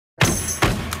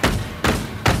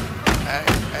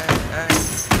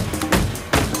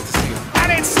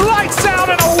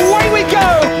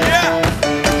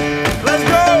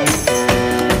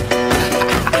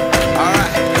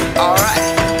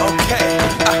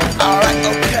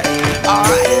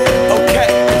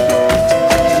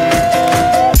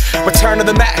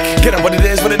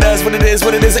is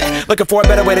what it isn't. Looking for a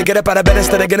better way to get up out of bed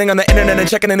instead of getting on the internet and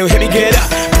checking a new hit. Me get up,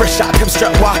 first shot, come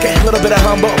strut walking. A little bit of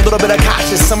humble, a little bit of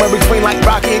cautious. Somewhere between like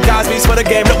Rocky and Cosby's for the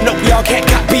game. Nope, nope, y'all can't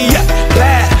copy yet.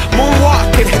 Glad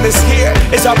moonwalking, and this here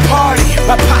is our party.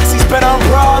 My posse's been on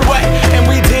Broadway, and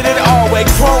we did it all way.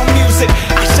 Chrome music,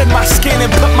 I shed my skin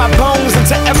and put my bones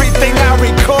into everything I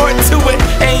record to it.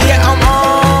 And yeah, I'm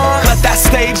on. Let that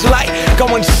stage light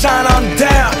go and shine on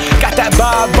down. Got that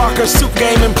Bob Barker suit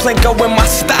game and Plinko in my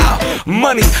style.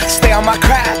 Money, stay on my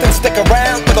craft and stick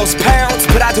around for those pounds.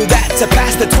 But I do that to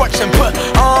pass the torch and put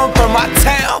on for my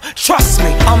town. Trust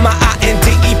me, on my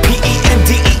INDEPENDENT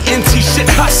shit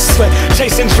hustling.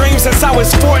 Chasing dreams since I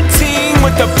was 14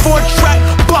 with the 4-track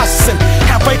bustin'.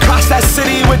 Halfway across that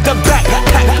city with the back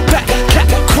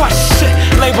crush shit.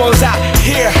 Labels out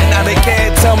here, now they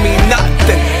can't tell me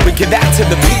nothing. We give that to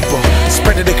the people,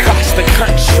 spread it across the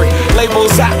country.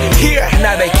 Labels out here,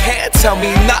 now they can't tell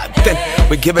me nothing.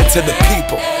 We give it to the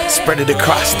people, spread it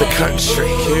across the country.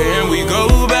 Here we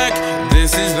go back,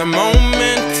 this is the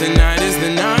moment. Tonight is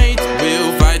the night,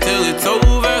 we'll fight till it's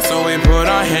over. So we put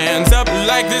our hands up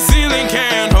like the ceiling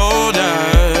can't hold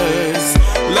us.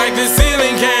 Like the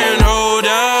ceiling can't hold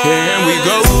us. Here we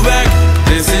go back,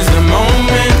 this is the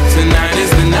moment. Tonight is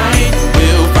the night,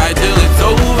 we'll fight till it's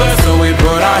over. So we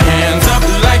put our hands up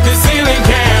like the ceiling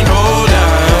can't hold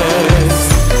us.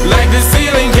 Like the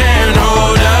ceiling can't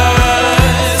hold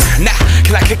us. Nah,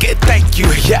 can I kick it? Thank you,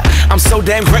 yeah, I'm so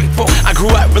damn grateful. I grew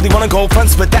up really wanna go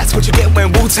fronts, but that's what you get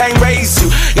when Wu-Tang raised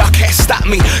you. Y'all can't stop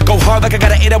me, go hard like I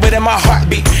got an 808 in my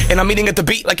heartbeat. And I'm eating at the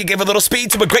beat like it gave a little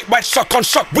speed to a great white shark on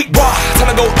shark week. Raw, time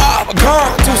to go off,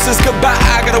 gone, deuces goodbye.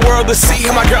 I got a world to see,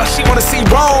 and my girl, she wanna see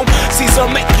Rome. Caesar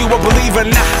make you a believer,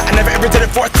 nah, I never ever did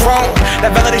it for a throne.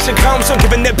 That validation comes from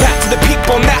giving it back to the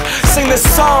people. Now, sing this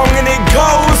song and it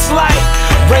goes like,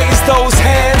 raise those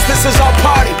hands, this is our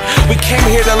party. We came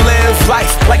here to live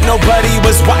life like nobody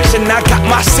was watching. I got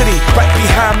my city right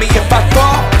behind me. If I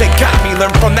fall, they got me.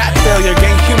 Learn from that failure,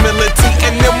 gain humility,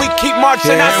 and then we keep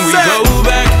marching. Here we go